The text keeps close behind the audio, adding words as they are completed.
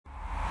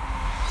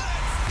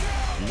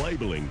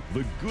Labelling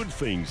the good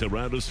things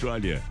around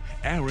Australia.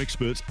 Our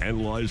experts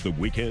analyse the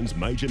weekend's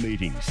major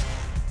meetings.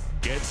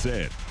 Get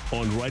set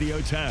on Radio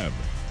Tab.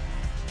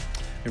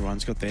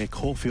 Everyone's got their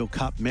Caulfield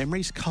Cup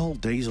memories. Cole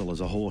Diesel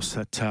is a horse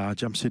that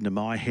jumps into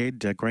my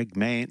head. Greg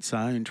Mance,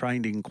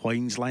 trained in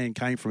Queensland,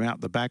 came from out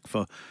the back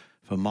for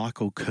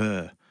Michael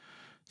Kerr.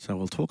 So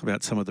we'll talk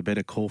about some of the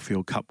better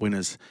Caulfield Cup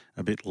winners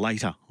a bit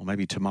later, or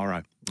maybe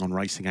tomorrow on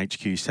Racing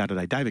HQ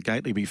Saturday. David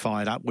Gately would be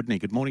fired up, wouldn't he?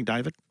 Good morning,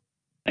 David.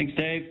 Thanks,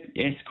 Dave.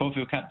 Yes,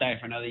 Caulfield Cup day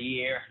for another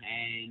year,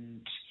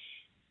 and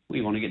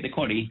we want to get the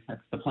quaddie.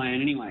 That's the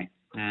plan anyway.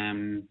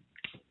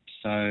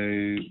 So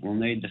we'll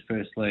need the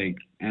first leg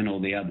and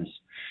all the others.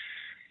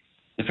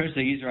 The first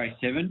leg is race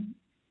 7.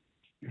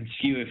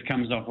 Skewiff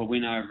comes off a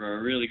win over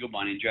a really good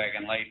one in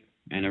Dragon Leap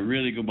and a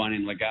really good one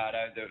in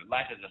Legato. The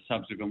latter's a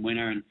subsequent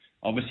winner and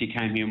obviously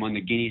came here and won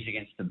the Guineas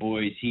against the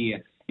boys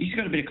here. She's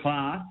got a bit of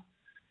class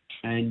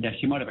and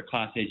she might have a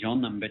class edge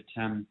on them, but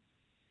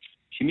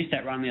she missed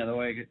that run the other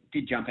way. It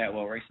did jump out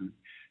well recently.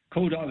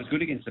 Cool Dive was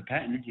good against the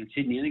pattern in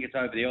Sydney. I think it's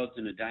over the odds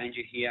and a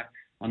danger here.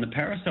 On the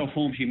Parasol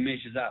form, she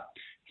measures up.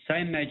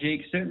 Same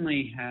Magic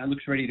certainly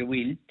looks ready to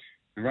win.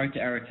 Wrote to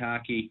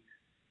Arataki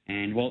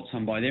and Waltz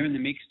on by. They're in the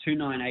mix,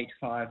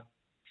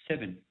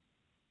 29857.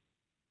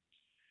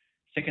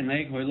 Second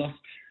leg, we lost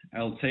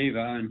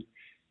Altiva and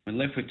we're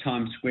left with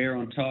Times Square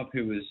on top,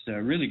 who was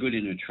really good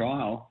in a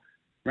trial.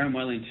 Ran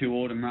well in 2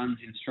 autumn runs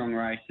in strong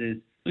races.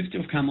 Looks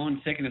to have come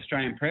on second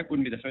Australian prep,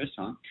 wouldn't be the first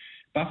time.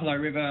 Buffalo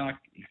River, I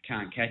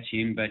can't catch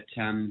him, but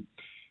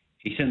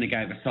he certainly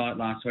gave a sight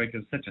last week. It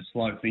was such a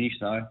slow finish,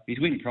 though. His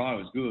win prior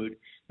was good.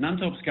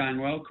 Nuntop's going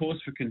well.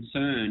 Cause for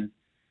concern.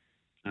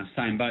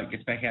 Same boat,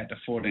 gets back out to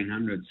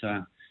 1400.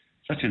 So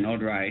such an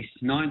odd race.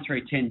 9,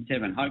 3, 10,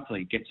 7.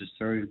 Hopefully it gets us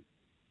through.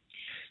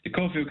 The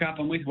Caulfield Cup,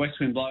 I'm with West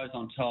Wind Blows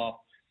on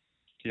top.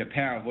 Did a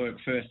power of work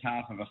first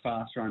half of a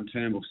fast run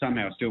Turnbull.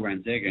 Somehow still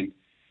ran second.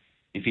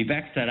 If he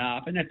backs that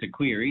up, and that's a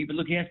query, but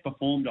look, he has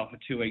performed off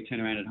a 2-week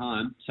turnaround at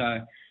home. So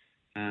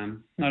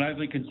not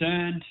overly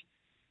concerned.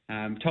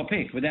 Top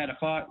pick, without a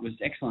fight, was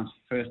excellent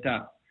first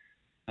up.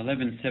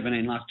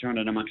 11.17 last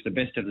 200 amongst the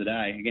best of the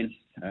day against,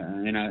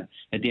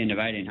 at the end of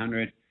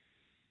 1800.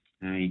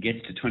 He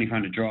gets to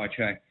 2000 dry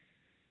track.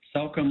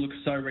 Solcombe looks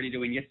so ready to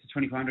win, gets to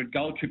 2000.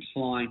 Gold Trip's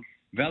flying.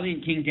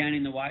 Valiant King down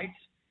in the weights.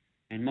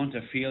 And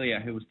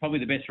Montefilia, who was probably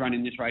the best run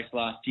in this race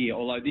last year,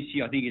 although this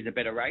year I think is a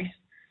better race.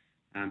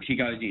 She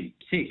goes in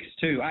 6,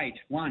 2, 8,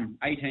 1,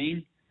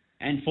 18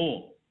 and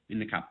 4 in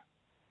the Cup.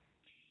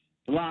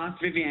 The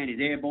last, Vivian is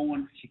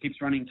airborne. She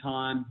keeps running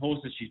time.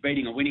 Horses she's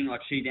beating are winning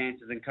like She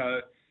Dances and Co.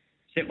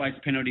 Set weights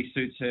penalty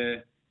suits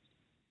her.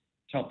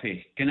 Top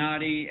pick.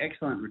 Gennady,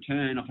 excellent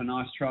return off a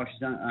nice trial. She's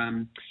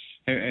done,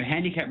 her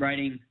handicap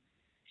rating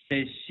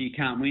says she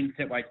can't win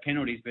set weights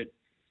penalties, but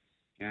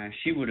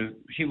she would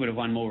have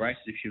won more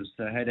races if she was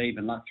had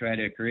even luck throughout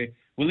her career.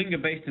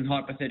 Willinga Beast and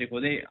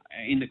Hypothetical, they're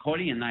in the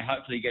quaddie and they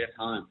hopefully get us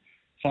home.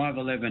 5,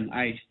 11,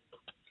 8,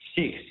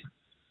 6,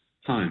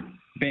 home.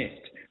 Best.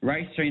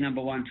 Race 3,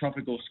 number 1,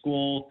 Tropical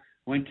Squall,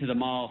 went to the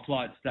mile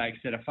flight stakes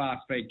at a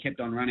fast speed,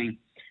 kept on running.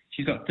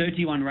 She's got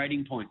 31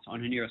 rating points on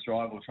her nearest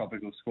rival,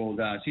 Tropical Squall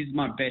does. She's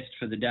my best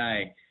for the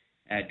day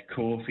at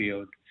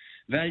Caulfield.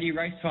 Value,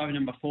 race 5,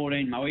 number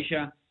 14,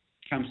 Moesha,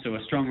 comes to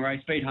a strong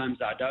race. Beat home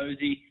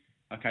Zardozi.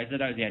 Okay,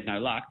 Zardozi had no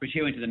luck, but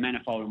she went to the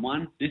Manifold and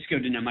won. This girl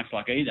didn't have much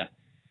luck either.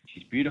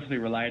 She's beautifully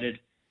related.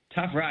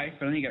 Tough race,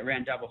 but I think at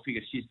round double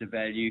figures, she's the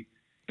value.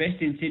 Best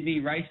in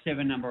Sydney, race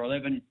 7, number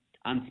 11,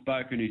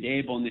 Unspoken, who's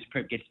airborne this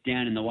prep, gets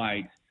down in the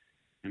weights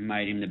and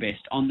made him the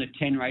best on the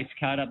 10 race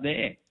card up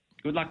there.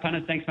 Good luck,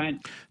 punters. Thanks, mate.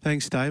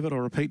 Thanks, David. I'll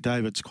repeat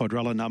David's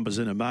quadrella numbers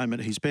in a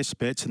moment. His best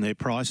bets and their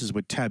prices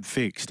were tab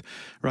fixed.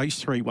 Race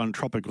 3, 1,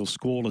 Tropical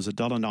Squall is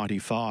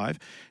 $1.95.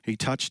 He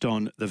touched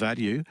on the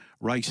value.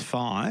 Race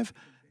 5,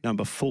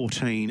 number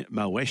 14,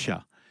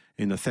 Moesha.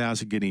 In the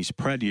 1,000 Guineas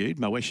Prelude,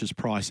 Moesha's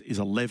price is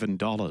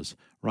 $11.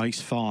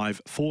 Race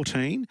 5,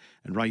 14,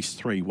 and race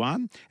 3,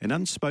 1. And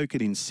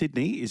Unspoken in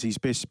Sydney is his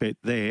best bet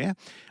there.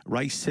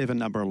 Race 7,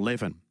 number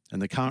 11.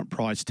 And the current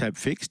price tab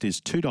fixed is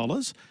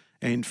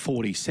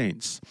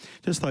 $2.40.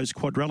 Just those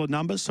quadrella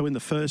numbers. So in the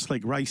first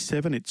leg, race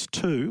 7, it's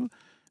 2,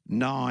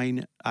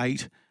 9,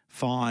 8,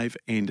 5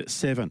 and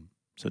 7.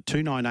 So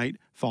 2, 9, 8,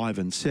 5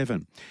 and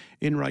 7.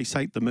 In race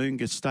 8, the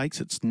Moonga Stakes,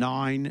 it's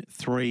 9,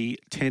 3,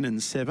 10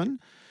 and 7.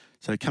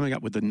 So coming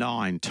up with the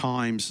 9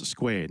 times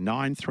square,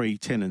 9, 3,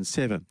 10 and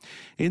 7.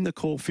 In the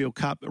Caulfield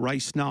Cup,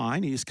 race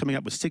 9, he's coming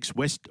up with 6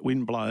 West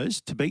Wind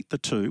Blows to beat the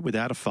 2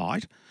 without a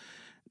fight.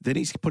 Then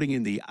he's putting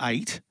in the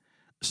 8,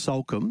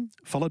 Solcombe,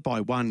 followed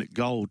by 1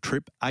 Gold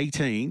Trip,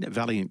 18,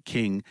 Valiant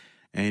King,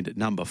 and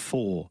number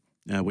 4,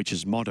 which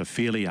is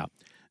Montefilia.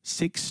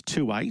 6,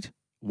 2, 8,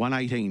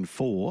 118,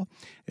 4.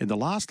 And the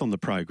last on the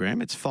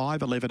program, it's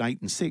 5, 11,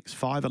 8 and 6.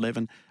 5,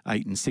 11,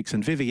 8 and 6.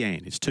 And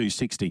Vivian is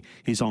 260.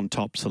 He's on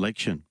top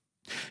selection.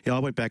 Yeah, I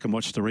went back and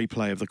watched the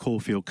replay of the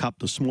Caulfield Cup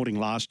this morning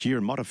last year,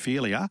 and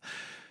Montefilia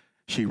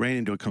She ran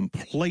into a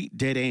complete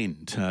dead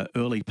end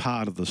early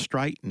part of the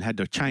straight and had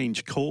to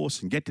change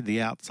course and get to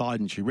the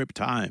outside, and she ripped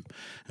home.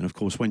 And, of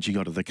course, when she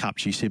got to the Cup,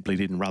 she simply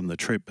didn't run the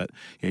trip. But,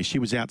 yeah, she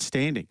was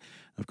outstanding,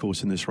 of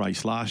course, in this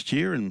race last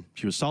year, and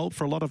she was sold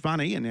for a lot of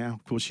money, and now,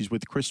 of course, she's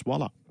with Chris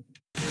Waller.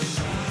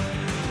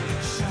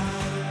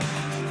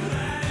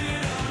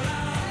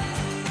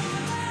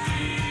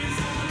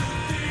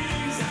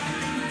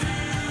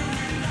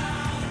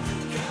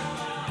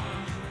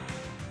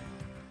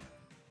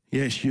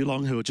 Yes,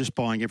 Yulong, who are just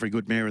buying every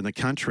good mare in the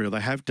country, or they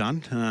have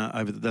done,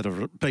 that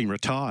have been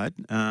retired,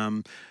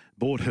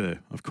 bought her,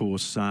 of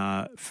course,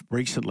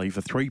 recently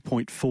for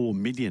 $3.4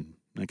 million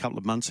a couple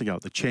of months ago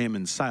at the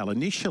chairman's sale.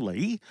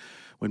 Initially,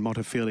 when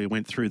Montefiore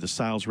went through the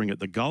sales ring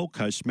at the Gold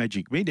Coast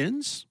Magic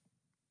Millions,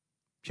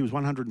 she was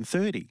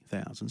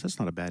 $130,000. That's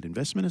not a bad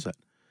investment, is it?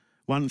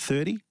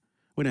 $130,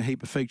 win a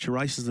heap of feature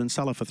races and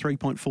sell her for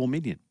 $3.4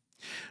 million.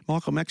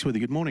 Michael Maxworthy,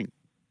 good morning.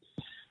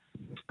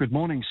 Good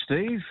morning,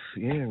 Steve.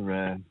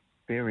 Yeah,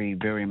 very,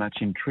 very much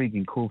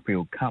intriguing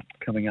Caulfield Cup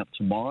coming up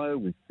tomorrow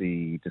with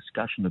the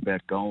discussion about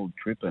Gold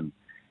Trip and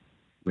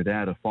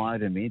without a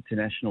fight in the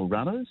international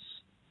runners.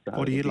 So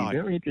what do you like?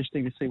 Very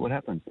interesting to see what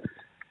happens.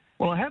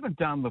 Well, I haven't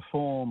done the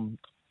form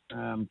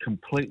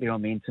completely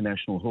on the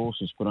international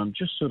horses, but I'm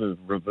just sort of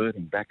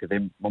reverting back to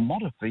them. Well,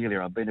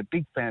 Montefiore, I've been a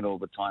big fan all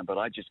the time, but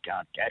I just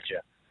can't catch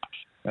her.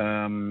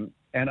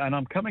 And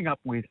I'm coming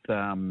up with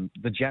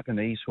the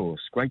Japanese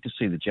horse. Great to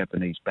see the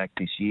Japanese back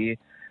this year.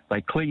 They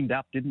cleaned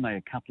up, didn't they,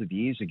 a couple of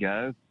years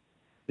ago?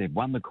 They've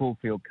won the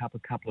Caulfield Cup a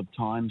couple of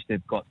times.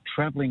 They've got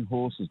travelling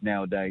horses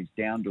nowadays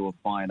down to a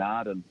fine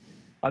art. And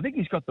I think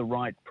he's got the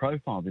right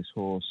profile, this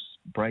horse,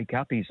 Break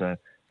Up. He's a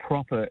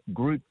proper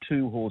Group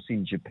 2 horse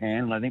in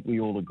Japan. And I think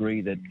we all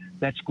agree that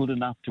that's good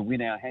enough to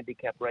win our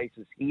handicap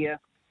races here.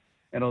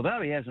 And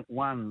although he hasn't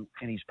won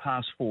in his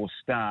past 4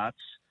 starts,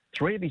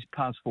 3 of his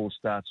past 4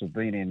 starts have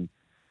been in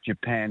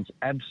Japan's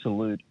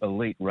absolute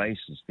elite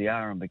races. The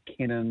Ara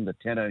McKinnon, the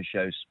Tenno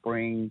Show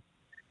Spring,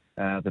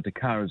 the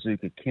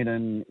Dakarazuka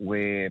Kinnon,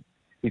 where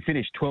he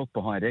finished 12th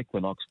behind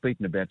Equinox,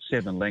 beaten about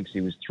 7 lengths.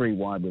 He was 3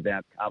 wide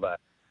without cover.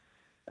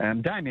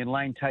 Damien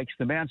Lane takes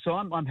them out, so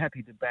I'm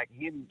happy to back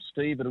him,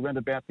 Steve, at around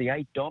about the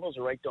 $8 or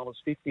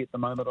 $8.50 at the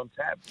moment on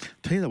tab.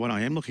 Tell you the one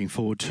I am looking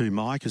forward to,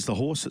 Mike, is the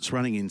horse that's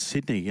running in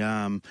Sydney.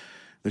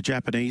 The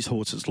Japanese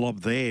horse that's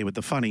lobbed there with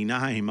the funny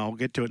name. I'll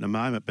get to it in a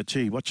moment. But,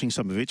 gee, watching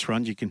some of its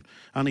runs, you can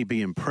only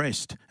be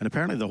impressed. And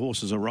apparently the horse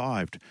has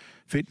arrived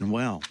fit and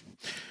well,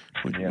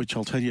 which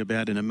I'll tell you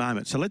about in a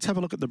moment. So let's have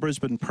a look at the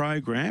Brisbane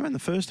program. And the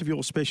first of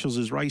your specials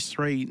is race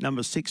 3,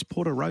 number 6,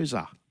 Porta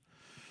Rosa.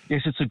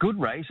 Yes, it's a good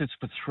race. It's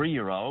for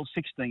 3-year-olds,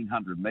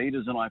 1,600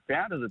 metres. And I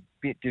found it a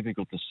bit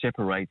difficult to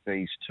separate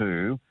these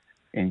two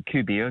in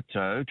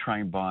Cubierto,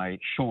 trained by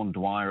Sean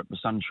Dwyer at the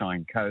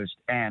Sunshine Coast,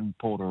 and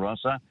Porta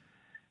Rosa.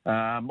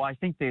 I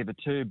think they're the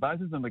two. Both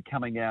of them are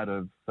coming out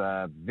of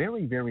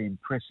very, very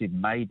impressive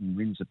maiden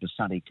wins at the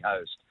Sunny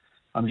Coast.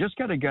 I'm just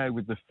going to go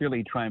with the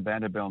filly trained by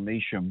Annabelle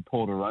Neesham,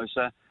 Porta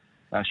Rosa.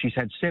 She's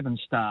had 7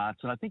 starts,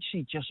 and I think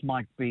she just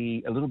might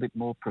be a little bit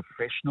more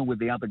professional with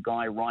the other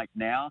guy right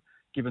now,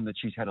 given that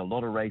she's had a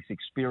lot of race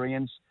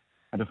experience.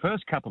 And the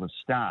first couple of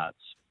starts,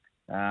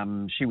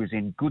 she was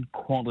in good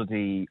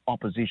quality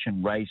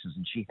opposition races,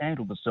 and she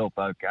handled herself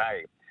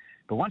okay.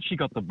 But once she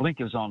got the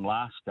blinkers on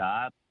last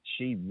start,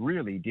 she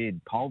really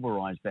did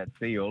pulverise that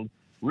field,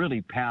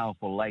 really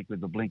powerful late with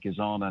the blinkers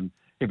on, and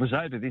it was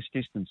over this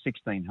distance,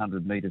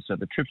 1,600 metres, so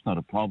the trip's not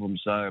a problem.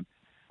 So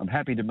I'm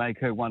happy to make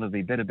her one of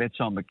the better bets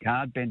on the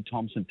card. Ben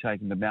Thompson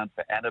taking the mount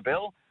for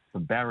Annabelle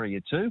from Barrier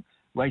 2.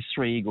 Race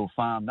 3, Eagle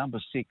Farm, number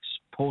 6,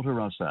 Porta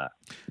Rosa.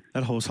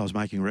 That horse I was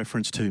making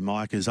reference to,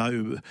 Mike, is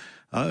Bam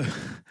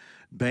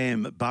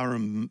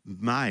Burram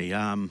May,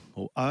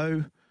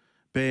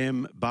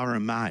 Bam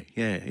Burram May,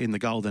 in the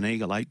Golden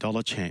Eagle,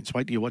 $8 chance.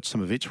 Wait till you watch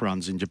some of its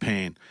runs in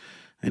Japan.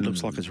 It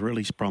looks like it's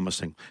really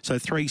promising. So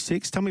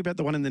 3-6. Tell me about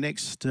the one in the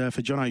next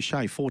for John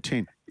O'Shea,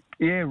 4-10.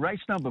 Yeah,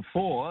 race number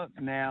 4.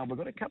 Now, we've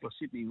got a couple of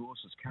Sydney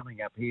horses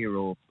coming up here,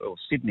 or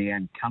Sydney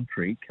and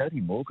country. Cody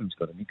Morgan's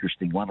got an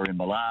interesting one in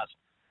the last.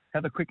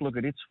 Have a quick look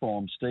at its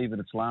form, Steve, at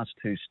its last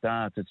 2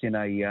 starts. It's in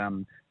a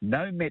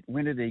no-met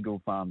win at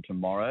Eagle Farm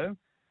tomorrow.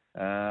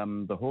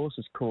 The horse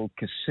is called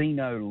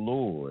Casino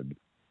Lord.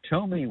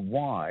 Tell me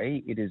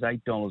why it is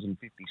 $8.50.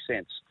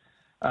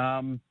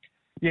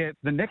 The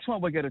next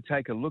one we're going to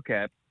take a look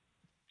at,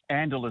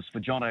 Andalus for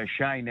John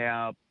O'Shea.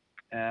 Now,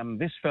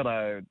 this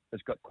fellow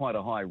has got quite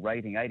a high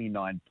rating,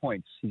 89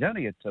 points. He's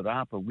only a Te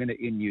Rapa winner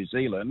in New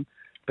Zealand,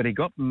 but he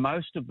got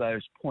most of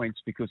those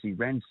points because he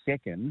ran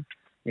second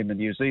in the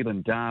New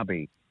Zealand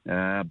Derby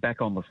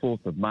back on the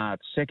 4th of March,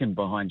 second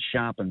behind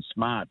Sharp and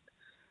Smart,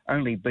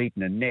 only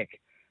beaten a neck.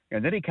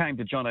 And then he came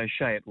to John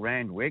O'Shea at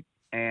Randwick,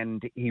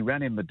 and he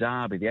ran in the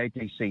Derby, the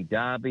ATC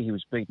Derby. He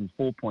was beaten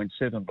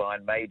 4.7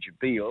 behind Major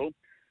Beale.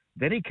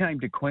 Then he came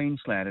to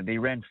Queensland, and he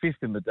ran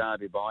 5th in the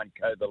Derby behind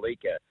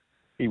Kovalika.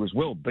 He was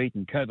well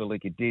beaten.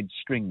 Kovalika did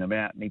string them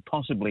out, and he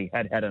possibly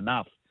had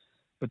enough.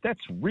 But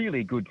that's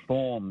really good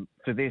form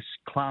for this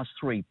Class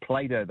 3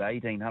 plate over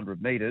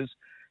 1,800 metres.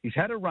 He's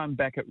had a run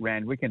back at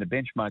Randwick in a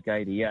benchmark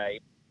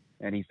 88,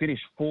 and he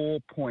finished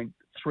 4.3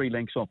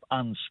 lengths off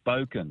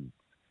Unspoken,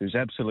 who's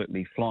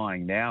absolutely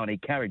flying now, and he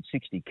carried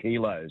 60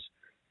 kilos.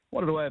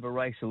 Wanted to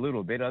over-race a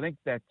little bit. I think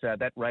that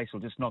that race will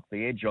just knock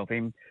the edge off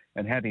him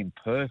and have him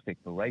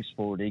perfect for race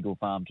 4 at Eagle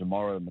Farm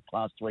tomorrow in the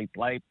Class 3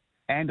 plate.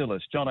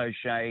 Andalus, John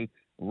O'Shea,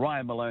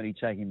 Ryan Maloney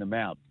taking them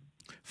out.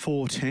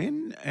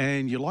 4:10,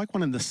 and you like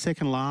one in the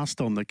second last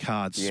on the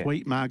card, Yeah.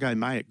 Sweet Margot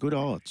May at good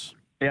odds.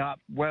 Yeah,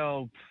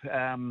 well,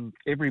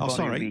 everybody... Oh,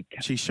 sorry,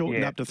 she's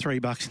shortened up to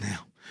 $3 now.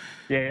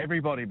 Yeah,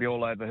 everybody be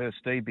all over her,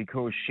 Steve,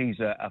 because she's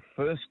a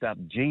first-up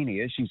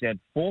genius. She's had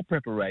 4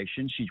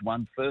 preparations. She's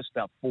won first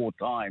up 4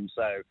 times.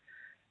 So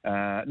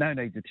no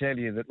need to tell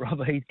you that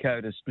Robert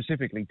Heathcote has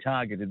specifically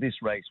targeted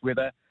this race with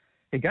her.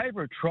 He gave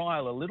her a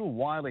trial a little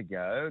while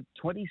ago,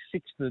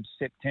 26th of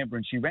September,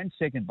 and she ran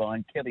second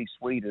behind Kelly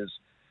Sweeter's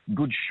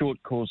good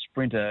short course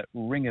sprinter,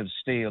 Ring of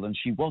Steel, and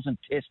she wasn't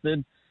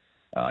tested.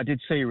 I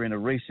did see her in a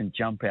recent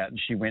jump out, and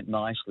she went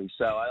nicely.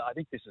 So I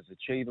think this is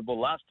achievable.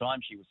 Last time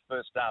she was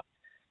first up,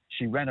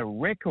 she ran a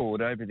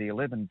record over the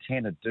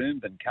 11:10 at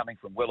Doomben, coming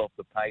from well off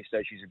the pace.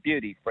 So she's a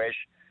beauty fresh.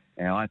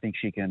 Now I think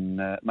she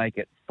can make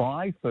it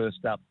 5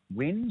 first up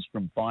wins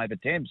from 5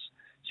 attempts.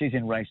 She's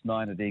in race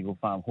 9 at Eagle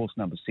Farm, horse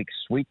number 6,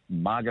 Sweet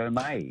Margot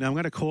May. Now, I'm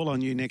going to call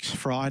on you next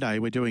Friday.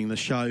 We're doing the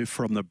show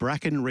from the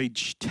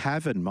Brackenridge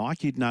Tavern,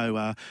 Mike. You'd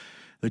know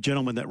the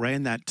gentleman that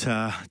ran that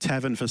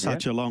tavern for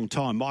such a long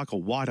time,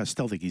 Michael White. I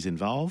still think he's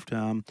involved.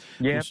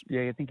 Yeah,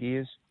 I think he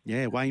is.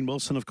 Yeah, Wayne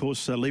Wilson, of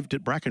course, lived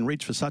at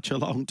Brackenridge for such a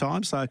long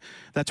time. So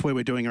that's where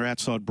we're doing our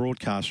outside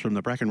broadcast from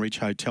the Brackenridge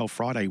Hotel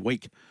Friday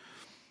week.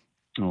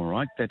 All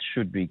right, that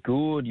should be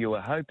good. You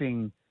were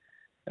hoping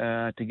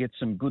to get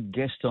some good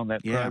guests on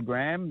that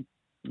program.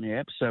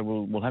 Yep, so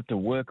we'll have to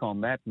work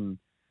on that and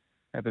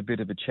have a bit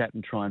of a chat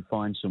and try and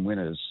find some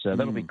winners.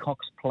 That'll be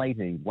Cox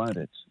Platey, won't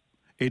it?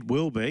 It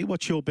will be.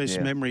 What's your best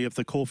memory of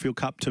the Caulfield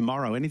Cup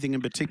tomorrow? Anything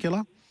in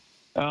particular?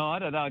 Oh, I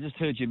don't know. I just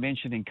heard you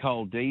mentioning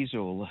Cole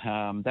Diesel.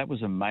 That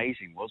was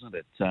amazing, wasn't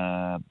it?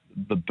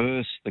 The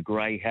burst the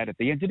grey had at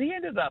the end. Did he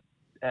end up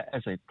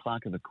as a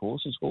clerk of the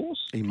course's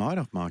horse? He might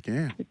have, Mike,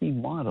 yeah. I think he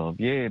might have,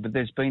 yeah. But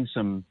there's been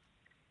some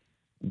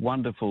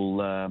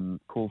wonderful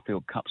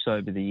Caulfield Cups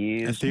over the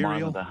years.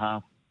 Ethereal.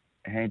 1.5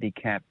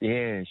 handicap.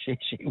 Yeah, she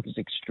was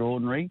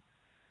extraordinary.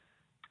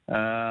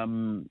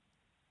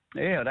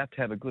 Yeah, I'd have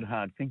to have a good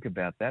hard think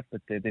about that,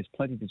 but there's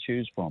plenty to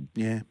choose from.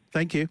 Yeah,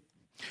 thank you.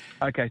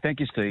 Okay, thank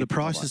you, Steve. The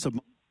prices of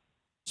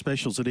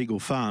specials at Eagle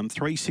Farm,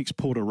 3.6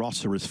 Porter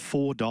Rossa is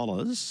 $4,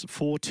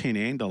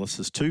 4.10 Andalus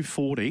is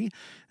 $2.40,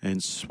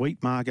 and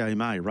Sweet Margot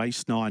May,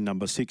 race 9,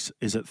 number 6,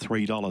 is at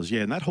 $3.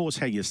 Yeah, and that horse,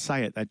 how you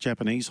say it, that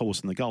Japanese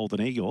horse in the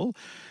Golden Eagle,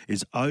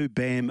 is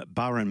Obam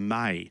Burren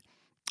May.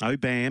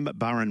 Obam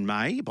Burren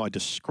May by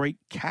Discreet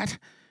Cat.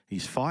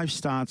 He's 5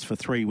 starts for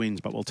 3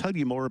 wins, but we'll tell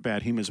you more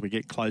about him as we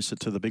get closer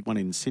to the big one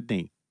in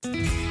Sydney.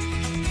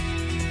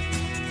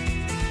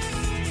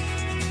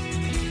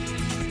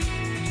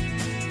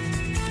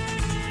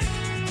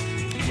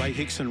 Ray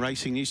Hickson,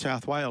 Racing New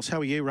South Wales. How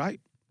are you, Ray?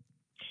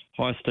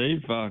 Hi,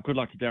 Steve. Good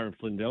luck to Darren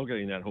Flindell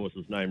getting that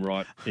horse's name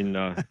right in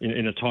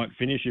a tight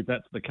finish, if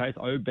that's the case.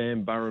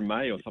 Obam Burren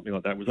May or something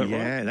like that. Was that right?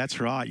 Yeah, that's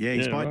right. Yeah,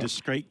 he's by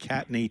Discreet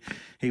Cat, and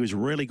he was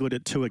really good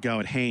at 2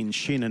 ago at Hand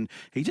Shin, and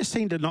he just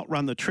seemed to not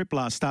run the trip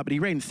last start, but he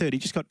ran third. He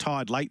just got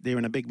tired late there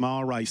in a big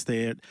mile race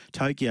there at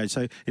Tokyo.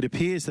 So it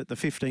appears that the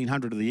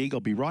 1500 of the Eagle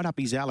will be right up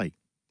his alley.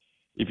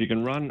 If you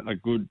can run a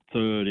good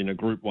third in a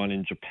Group 1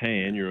 in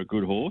Japan, you're a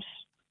good horse.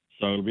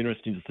 So it'll be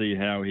interesting to see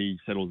how he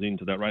settles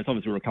into that race.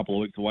 Obviously, we're a couple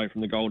of weeks away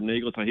from the Golden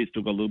Eagle, so he's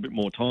still got a little bit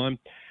more time.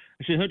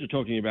 Actually, I heard you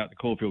talking about the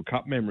Caulfield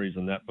Cup memories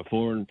and that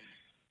before, and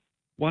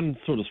one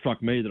sort of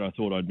struck me that I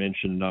thought I'd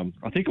mention.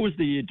 I think it was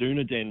the year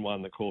Dunedin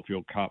won the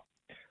Caulfield Cup.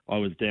 I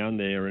was down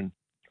there, and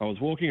I was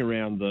walking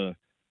around the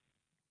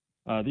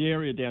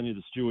area down near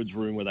the steward's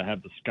room where they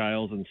have the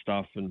scales and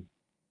stuff, and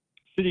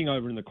sitting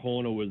over in the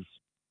corner was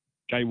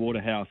Gai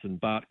Waterhouse and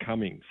Bart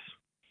Cummings,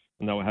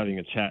 and they were having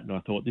a chat, and I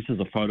thought, this is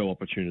a photo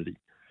opportunity.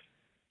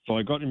 So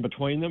I got in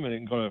between them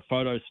and got a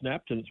photo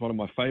snapped, and it's one of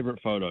my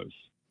favourite photos.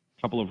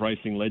 A couple of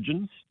racing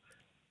legends.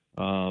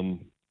 So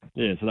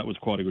that was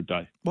quite a good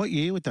day. What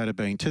year would that have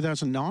been?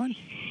 2009?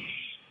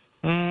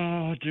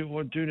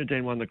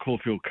 Dunedin won the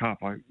Caulfield Cup.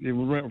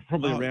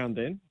 Probably around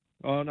then.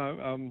 Oh,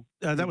 no.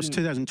 That was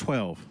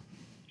 2012.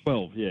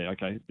 12, yeah,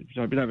 okay.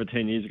 So a bit over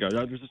 10 years ago.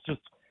 It was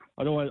just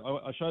I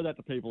show that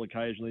to people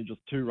occasionally, just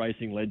 2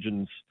 racing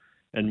legends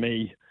and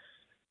me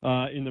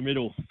in the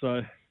middle.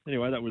 So...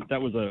 Anyway,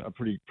 that was a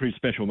pretty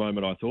special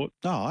moment, I thought.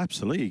 Oh,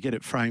 absolutely. You get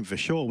it framed for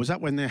sure. Was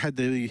that when they had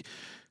did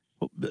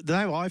they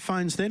have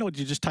iPhones then, or did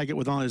you just take it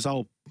with one of those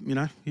old,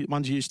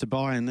 ones you used to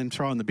buy and then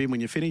throw in the bin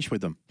when you finish with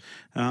them?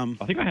 I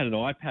think I had an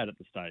iPad at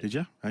the stage. Did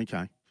you?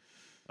 Okay.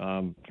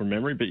 From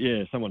memory, but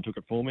yeah, someone took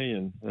it for me,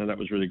 and that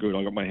was really good.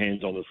 I got my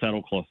hands on the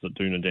saddlecloth that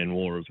Dunedin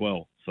wore as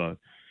well, so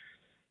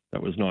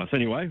that was nice.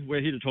 Anyway, we're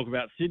here to talk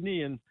about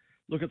Sydney, and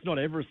look, it's not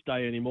Everest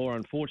Day anymore,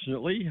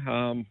 unfortunately,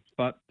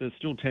 but there's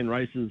still 10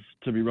 races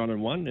to be run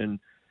and won, and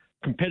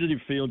competitive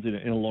fields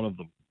in a lot of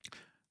them.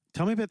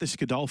 Tell me about this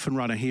Godolphin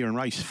runner here in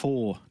race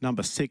 4.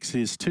 Number 6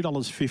 is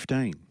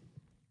 $2.15.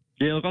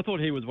 Yeah, look, I thought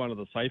he was one of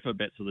the safer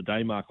bets of the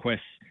day, Marquess.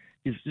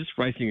 He's just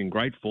racing in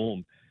great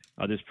form.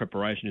 This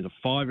preparation is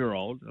a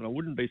 5-year-old, and I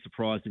wouldn't be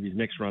surprised if his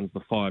next run's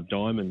the 5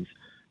 Diamonds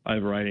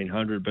over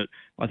 1,800. But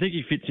I think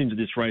he fits into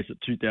this race at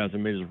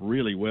 2,000 metres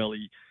really well.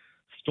 He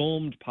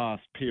stormed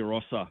past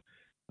Pierosa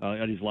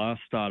at his last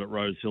start at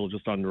Rose Hill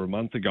just under a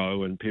month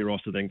ago, and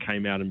Pierosa then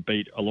came out and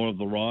beat a lot of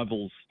the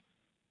rivals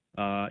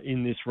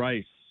in this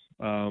race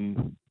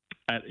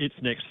at its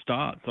next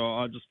start. So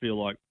I just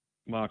feel like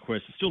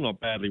Marquess is still not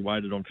badly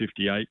weighted on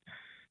 58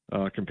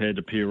 compared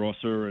to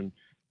Pierosa, and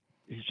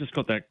he's just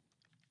got that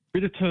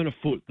bit of turn of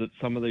foot that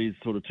some of these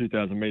sort of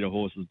 2,000-metre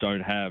horses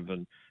don't have,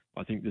 and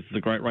I think this is a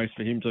great race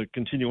for him to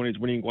continue on his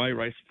winning way.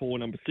 Race 4,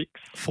 number 6.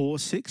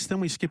 4-6. Then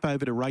we skip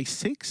over to race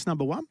 6,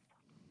 number 1.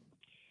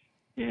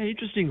 Yeah,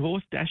 interesting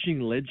horse,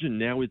 Dashing Legend,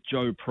 now with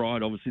Joe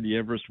Pride, obviously the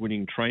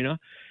Everest-winning trainer.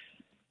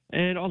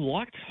 And I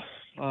liked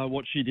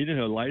what she did in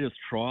her latest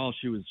trial.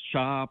 She was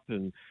sharp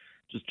and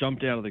just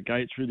jumped out of the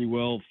gates really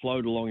well,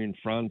 flowed along in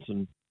front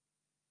and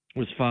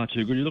was far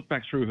too good. You look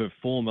back through her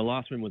form, her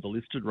last win was a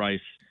listed race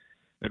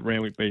at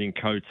Randwick beating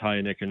Cote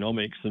and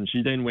Economics, and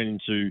she then went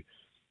into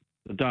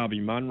the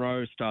Derby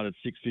Munro, started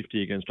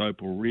 650 against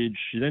Opal Ridge.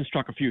 She then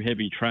struck a few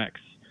heavy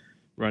tracks,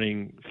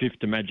 running 5th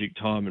to Magic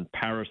Time and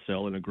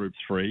Paracel in a Group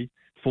 3,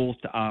 4th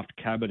to Aft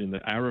Cabot in the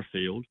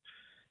Arrowfield,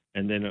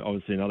 and then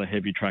obviously another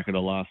heavy track at her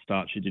last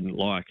start she didn't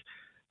like.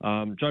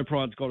 Joe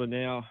Pride's got her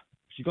now.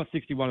 She got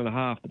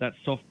 61.5, but that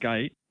soft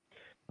gate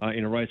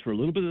in a race where a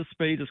little bit of the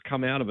speed has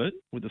come out of it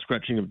with the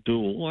scratching of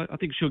Duel, I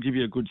think she'll give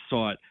you a good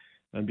sight.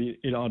 And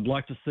I'd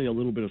like to see a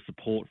little bit of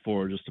support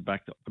for her just to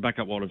back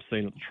up what I've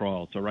seen at the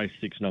trial. So race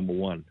 6, number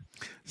 1.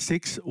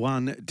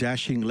 6-1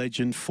 Dashing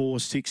Legend,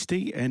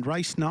 460. And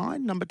race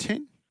 9, number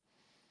 10.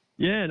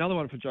 Yeah, another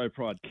one for Joe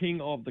Pride. King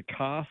of the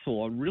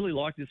Castle. I really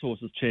like this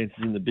horse's chances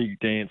in the Big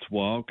Dance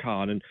wild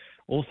card, and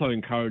also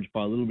encouraged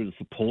by a little bit of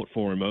support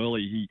for him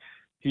early.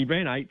 He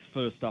ran 8th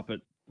first up at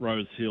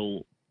Rose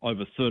Hill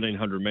over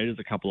 1,300 metres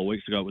a couple of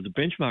weeks ago. It was a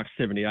benchmark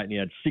 78, and he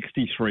had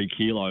 63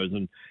 kilos.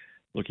 And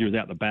look, he was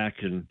out the back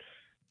and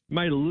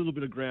made a little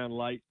bit of ground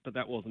late, but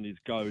that wasn't his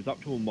go. He was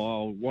up to a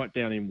mile, right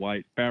down in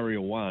weight,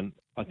 barrier 1.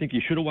 I think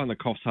he should have won the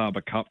Coffs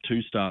Harbour Cup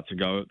 2 starts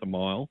ago at the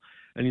mile.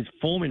 And his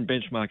form in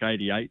benchmark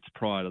 88s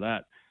prior to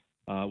that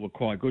were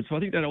quite good. So I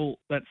think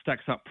that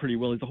stacks up pretty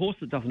well. He's a horse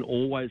that doesn't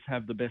always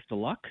have the best of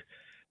luck.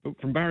 But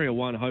from barrier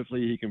 1,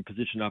 hopefully he can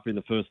position up in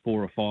the first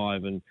 4 or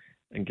 5 and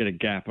get a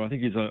gap. I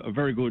think he's a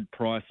very good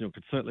price, and you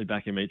could certainly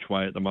back him each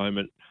way at the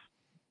moment.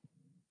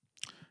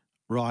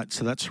 Right,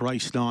 so that's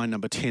race 9,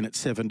 number 10 at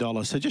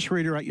 $7. So just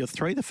reiterate your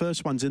 3. The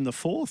first one's in the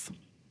 4th.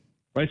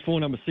 Race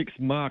 4, number 6,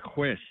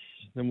 Marquess.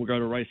 Then we'll go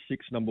to race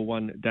 6, number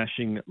 1,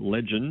 Dashing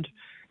Legend.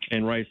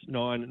 And race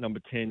 9,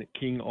 number 10,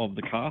 King of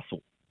the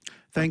Castle.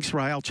 Thanks,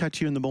 Ray. I'll chat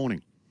to you in the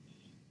morning.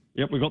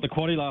 Yep, we got the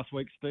quaddie last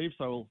week, Steve,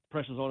 so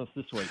pressure's on us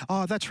this week.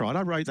 Oh, that's right.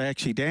 I wrote that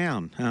actually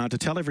down to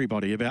tell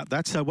everybody about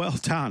that, so well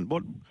done.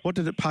 What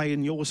did it pay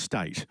in your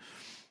state?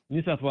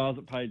 New South Wales,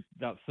 it paid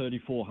about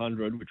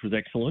 $3,400, which was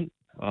excellent.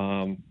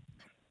 And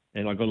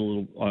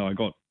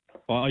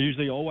I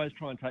usually always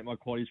try and take my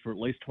quaddies for at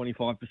least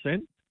 25%.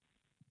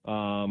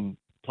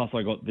 Plus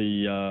I got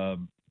the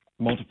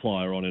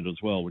multiplier on it as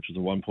well, which is a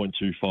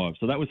 1.25.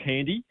 So that was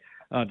handy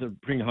to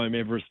bring home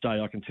Everest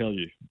Day, I can tell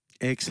you.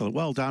 Excellent.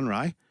 Well done,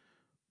 Ray.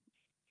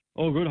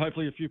 All good.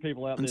 Hopefully a few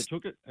people out there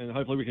took it, and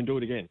hopefully we can do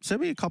it again.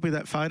 Send me a copy of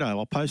that photo.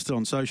 I'll post it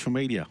on social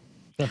media.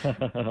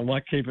 I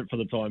might keep it for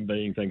the time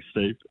being. Thanks,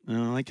 Steve.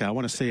 Oh, okay. I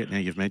want to see it now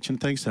you've mentioned.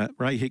 Thanks,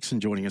 Ray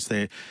Hickson joining us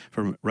there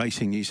from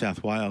Racing New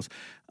South Wales.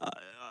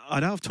 I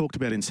know I've talked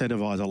about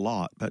Incentivise a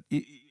lot, but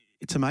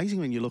it's amazing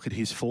when you look at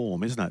his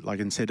form, isn't it?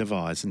 Like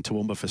Incentivise and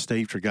Toowoomba for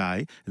Steve Tregay,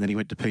 and then he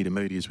went to Peter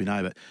Moody, as we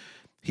know. But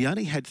he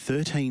only had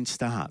 13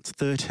 starts,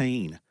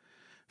 13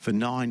 for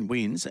 9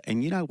 wins.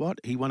 And you know what?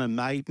 He won a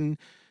maiden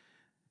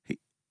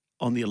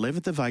on the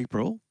 11th of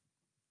April,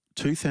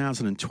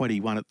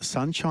 2021 at the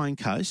Sunshine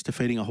Coast,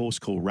 defeating a horse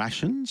called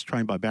Rations,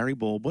 trained by Barry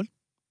Baldwin.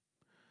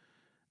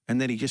 And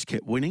then he just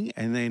kept winning.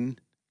 And then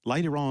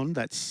later on,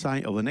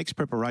 the next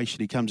preparation,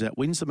 he comes out,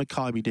 wins the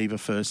Mackay Diva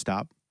first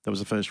up. That was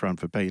the first run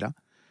for Peter.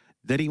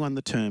 Then he won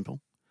the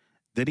Turnbull.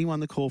 Then he won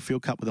the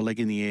Caulfield Cup with a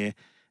leg in the air.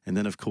 And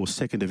then, of course,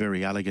 second to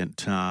Very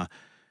Elegant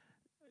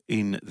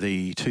in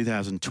the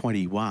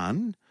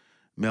 2021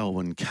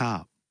 Melbourne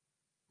Cup,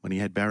 when he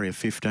had barrier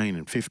 15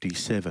 and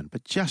 57.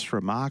 But just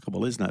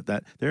remarkable, isn't it?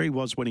 That there he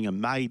was winning a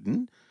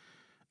maiden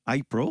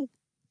April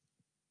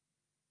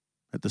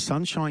at the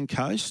Sunshine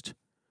Coast,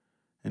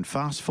 and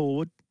fast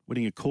forward,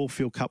 winning a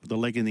Caulfield Cup with a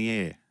leg in the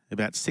air.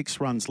 About 6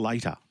 runs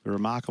later, the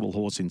remarkable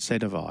horse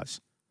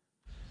Incentivise.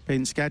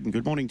 Ben Scadden,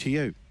 good morning to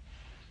you.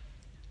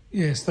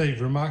 Yeah,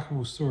 Steve,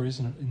 remarkable story,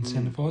 isn't it?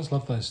 Incentivise,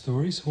 love those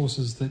stories.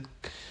 Horses that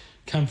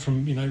come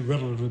from,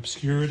 relative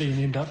obscurity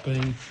and end up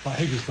being, like,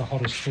 he was the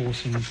hottest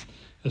horse in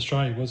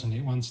Australia, wasn't he,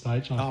 at one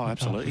stage? Oh,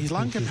 absolutely. His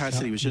lung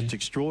capacity was just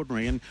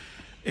extraordinary. And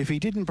If he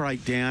didn't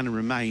break down and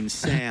remain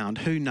sound,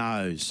 who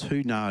knows?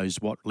 Who knows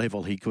what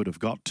level he could have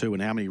got to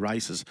and how many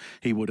races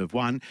he would have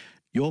won.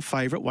 Your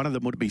favourite, one of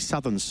them would be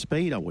Southern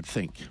Speed, I would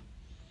think.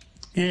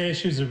 Yeah,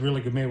 she was a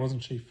really good mare,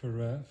 wasn't she,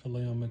 for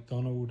Leon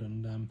McDonald,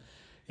 and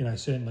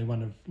certainly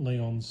one of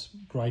Leon's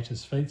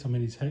greatest feats. I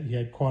mean, he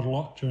had quite a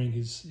lot during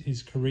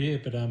his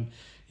career, but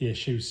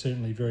she was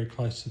certainly very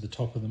close to the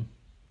top of them.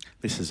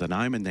 This is an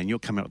omen then. You'll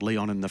come out with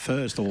Leon in the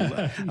first, or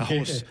a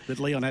horse that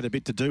Leon had a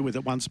bit to do with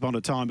it once upon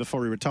a time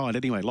before he retired.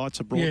 Anyway, Lights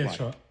of Broadway. Yeah, that's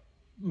right.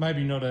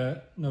 Maybe not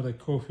a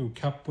Caulfield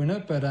Cup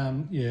winner, but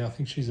I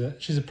think she's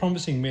a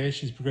promising mare.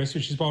 She's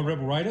progressive. She's by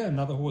Rebel Raider,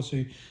 another horse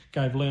who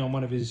gave Leon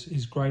one of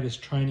his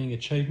greatest training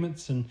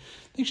achievements, and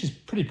I think she's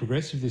pretty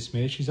progressive, this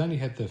mare. She's only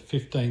had the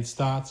 15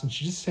 starts, and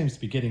she just seems to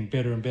be getting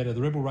better and better.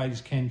 The Rebel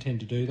Raiders can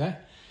tend to do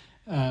that.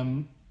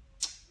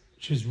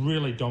 She was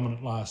really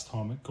dominant last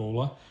time at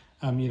Gawler.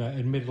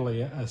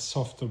 Admittedly a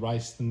softer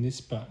race than this,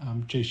 but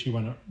she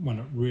won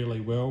it really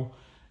well.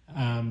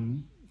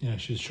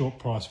 She's a short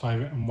price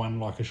favourite and won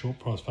like a short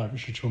price favourite.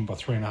 She won by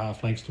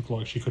 3.5 lengths. Looked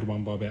like she could have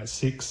won by about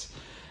 6.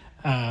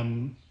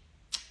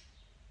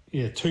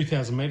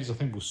 2,000 metres I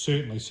think will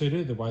certainly suit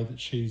her, the way that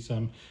she's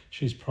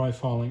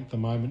profiling at the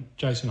moment.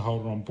 Jason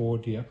Holder on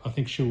board. Yeah, I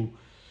think she'll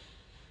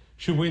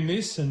win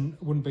this, and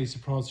wouldn't be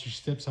surprised if she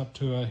steps up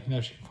to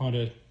if she can find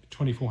a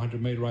 2,400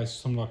 metre race or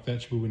something like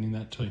that. She'll be winning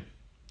that too.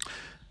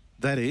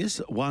 That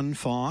is 1-5,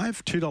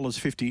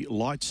 $2.50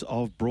 Lights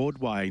of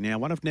Broadway. Now,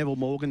 one of Neville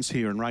Morgan's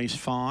here in race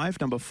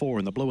 5, number 4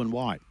 in the blue and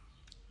white.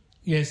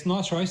 Yes,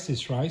 nice race,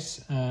 this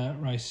race,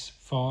 race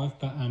 5.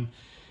 But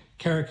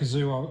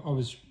Karakazoo, I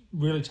was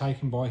really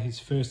taken by his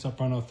first up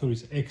run. I thought he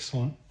was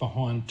excellent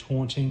behind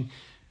Taunting.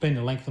 Been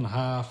a length and a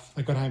half.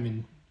 They got home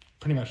in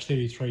pretty much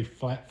 33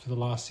 flat for the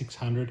last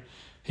 600.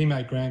 He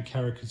made ground,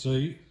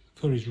 Karakazoo.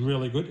 Thought he was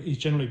really good. He's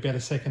generally better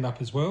second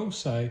up as well.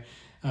 So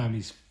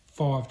he's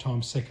 5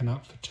 times second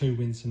up for 2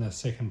 wins and a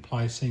second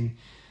placing.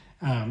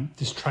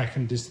 This track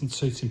and distance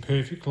suits him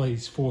perfectly.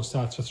 He's 4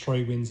 starts for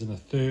 3 wins and a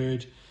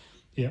third.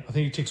 Yeah, I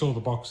think he ticks all the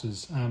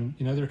boxes.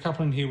 There are a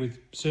couple in here with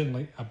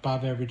certainly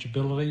above average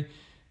ability,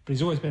 but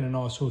he's always been a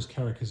nice horse,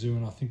 Karakazoo,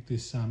 and I think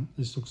this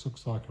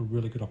looks like a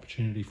really good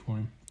opportunity for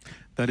him.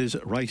 That is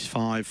race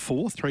 5,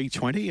 4,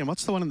 $3.20. And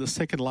what's the one in the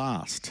second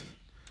last?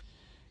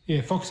 Yeah,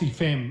 Foxy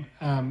Femme.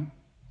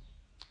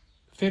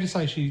 Fair to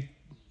say she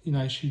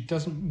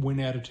doesn't win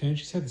out of turn.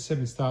 She's had the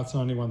 7 starts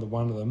and only won the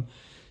 1 of them.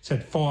 She's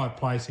had 5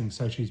 placings,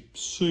 so she's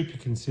super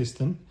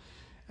consistent.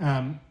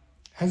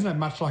 Hasn't had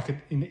much like it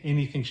in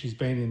anything she's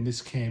been in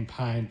this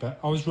campaign, but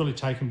I was really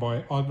taken by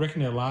it. I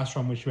reckon her last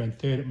run, when she ran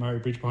 3rd at Murray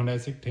Bridge behind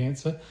Aztec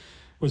Dancer,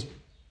 was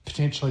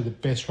potentially the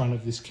best run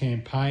of this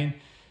campaign.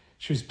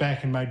 She was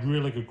back and made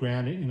really good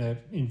ground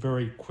in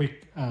very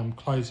quick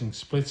closing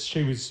splits.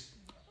 She was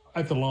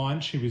at the line.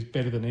 She was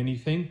better than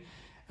anything.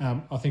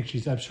 I think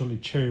she's absolutely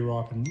cherry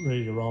ripe and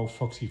ready to roll.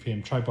 Foxy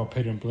Femme, trained by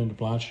Peter and Belinda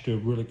Blanchard, do a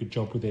really good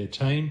job with their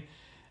team.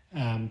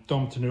 Dom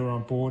Tenura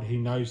on board. He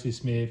knows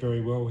this mare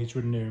very well. He's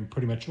ridden her in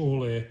pretty much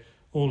all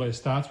her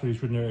starts, but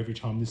he's ridden her every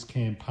time this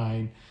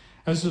campaign.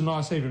 This is a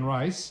nice even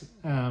race,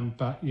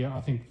 but yeah,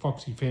 I think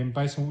Foxy Femme,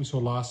 based on what we saw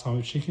last time,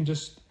 if she can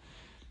just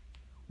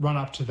run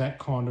up to that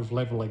kind of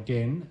level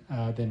again,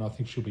 then I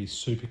think she'll be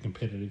super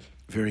competitive.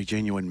 Very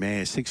genuine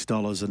mare,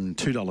 $6 and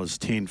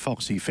 $2.10,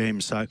 Foxy Femme.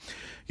 So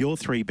your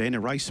 3, Ben, a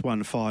race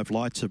 1, 5,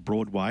 Lights of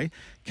Broadway,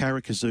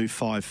 Karakazoo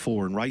 5,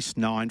 4, and race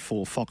 9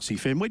 for Foxy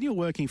Femme. When you were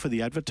working for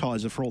the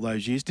advertiser for all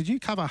those years, did you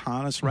cover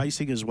harness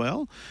racing as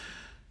well?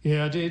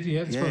 Yeah, I did.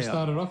 Yeah, that's where I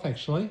started off,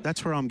 actually.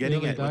 That's where I'm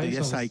getting at with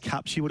the SA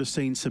Cups. You would have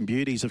seen some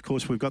beauties. Of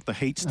course, we've got the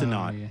heats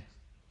tonight. Yeah.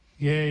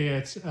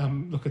 It's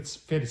it's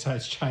fair to say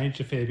it's changed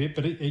a fair bit,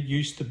 but there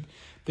used to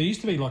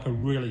be like a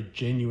really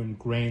genuine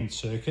grand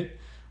circuit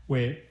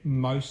where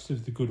most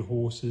of the good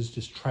horses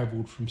just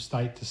travelled from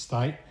state to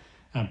state.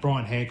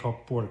 Brian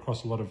Hancock brought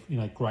across a lot of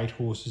great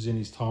horses in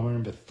his time. I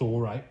remember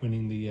Thorate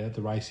winning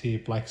the race here.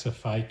 Black's a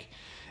Fake,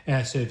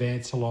 Sir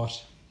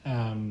Vancelot.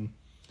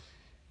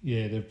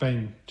 There've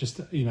been just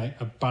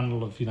a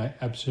bundle of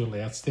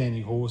absolutely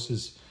outstanding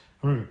horses.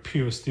 I remember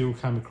Pure Steel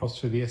came across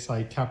for the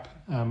SA Cup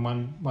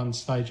one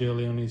stage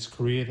early on in his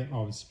career. That I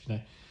was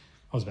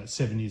about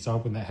 7 years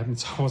old when that happened,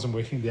 so I wasn't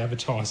working at the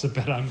advertiser.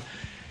 But I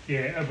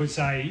would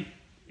say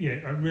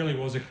it really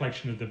was a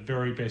collection of the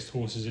very best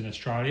horses in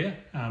Australia.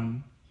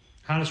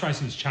 Harness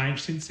racing has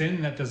changed since then,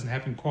 and that doesn't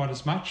happen quite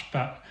as much.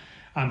 But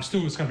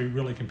still, it's going to be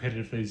really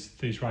competitive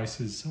these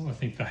races. I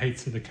think the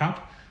heats of the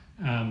Cup.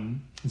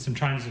 And some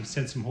trainers have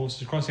sent some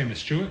horses across. Emma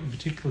Stewart, in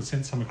particular,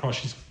 sent some across.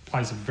 She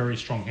plays a very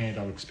strong hand,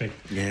 I would expect.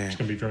 Yeah. It's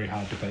going to be very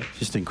hard to beat.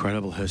 Just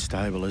incredible, her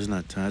stable, isn't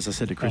it? As I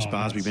said to Chris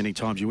Barsby many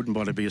times, you wouldn't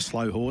want to be a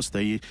slow horse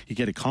there. You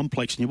get a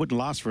complex and you wouldn't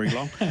last very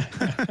long.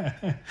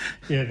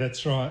 Yeah,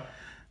 that's right.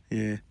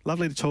 Yeah.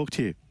 Lovely to talk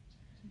to you.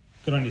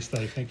 Good on you,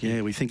 Steve. Thank you.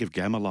 Yeah, we think of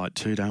Gamma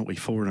too, don't we?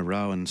 4 in a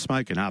row and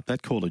Smoking Up.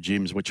 That call of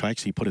Jim's, which I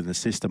actually put in the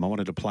system. I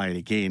wanted to play it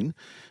again.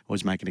 I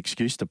always make an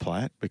excuse to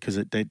play it because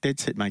it dead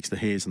set makes the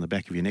hairs on the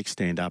back of your neck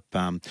stand up.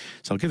 So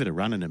I'll give it a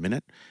run in a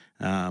minute.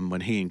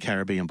 When he and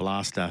Caribbean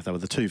Blaster, they were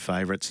the two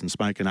favourites, and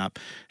Smoking Up,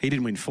 he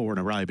didn't win 4 in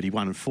a row, but he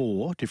won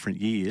 4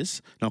 different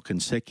years, not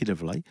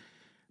consecutively.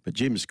 But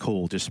Jim's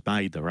call just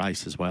made the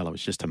race as well. It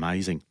was just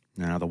amazing.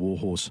 The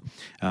Warhorse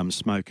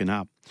Smoking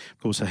Up. Of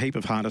course, a heap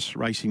of harness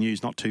racing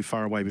news not too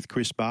far away with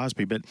Chris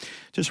Barsby, but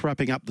just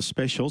wrapping up the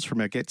specials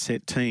from our Get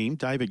Set team.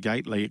 David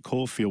Gately at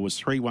Caulfield was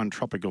 3-1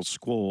 Tropical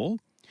Squall,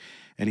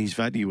 and his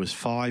value was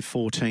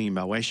 5-14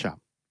 Moesha.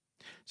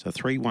 So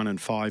 3-1 and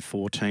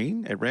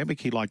 5-14. At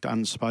Randwick, he liked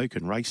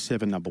Unspoken, race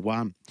 7, number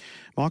 1.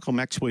 Michael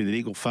Maxworthy at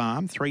Eagle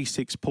Farm,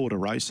 3-6 Porta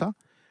Rosa.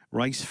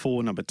 Race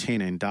 4, number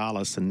 10,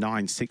 Andalis, and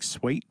 9-6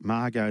 Sweet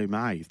Margot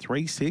May.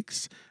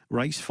 3-6,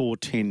 race 4,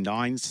 10,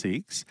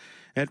 9-6.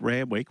 At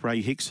Randwick, Ray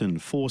Hickson,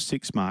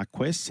 4-6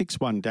 Marquess,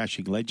 6-1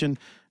 Dashing Legend,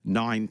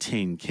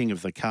 9-10 King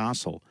of the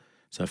Castle.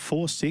 So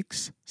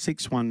 4-6,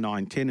 6-1,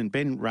 9-10. And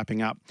Ben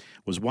wrapping up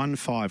was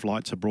 1-5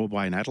 Lights of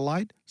Broadway in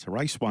Adelaide. So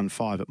race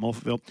 1-5 at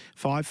Morphettville,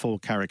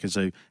 5-4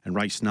 Carrickazoo, and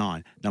race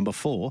 9, number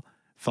 4,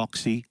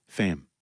 Foxy Femme.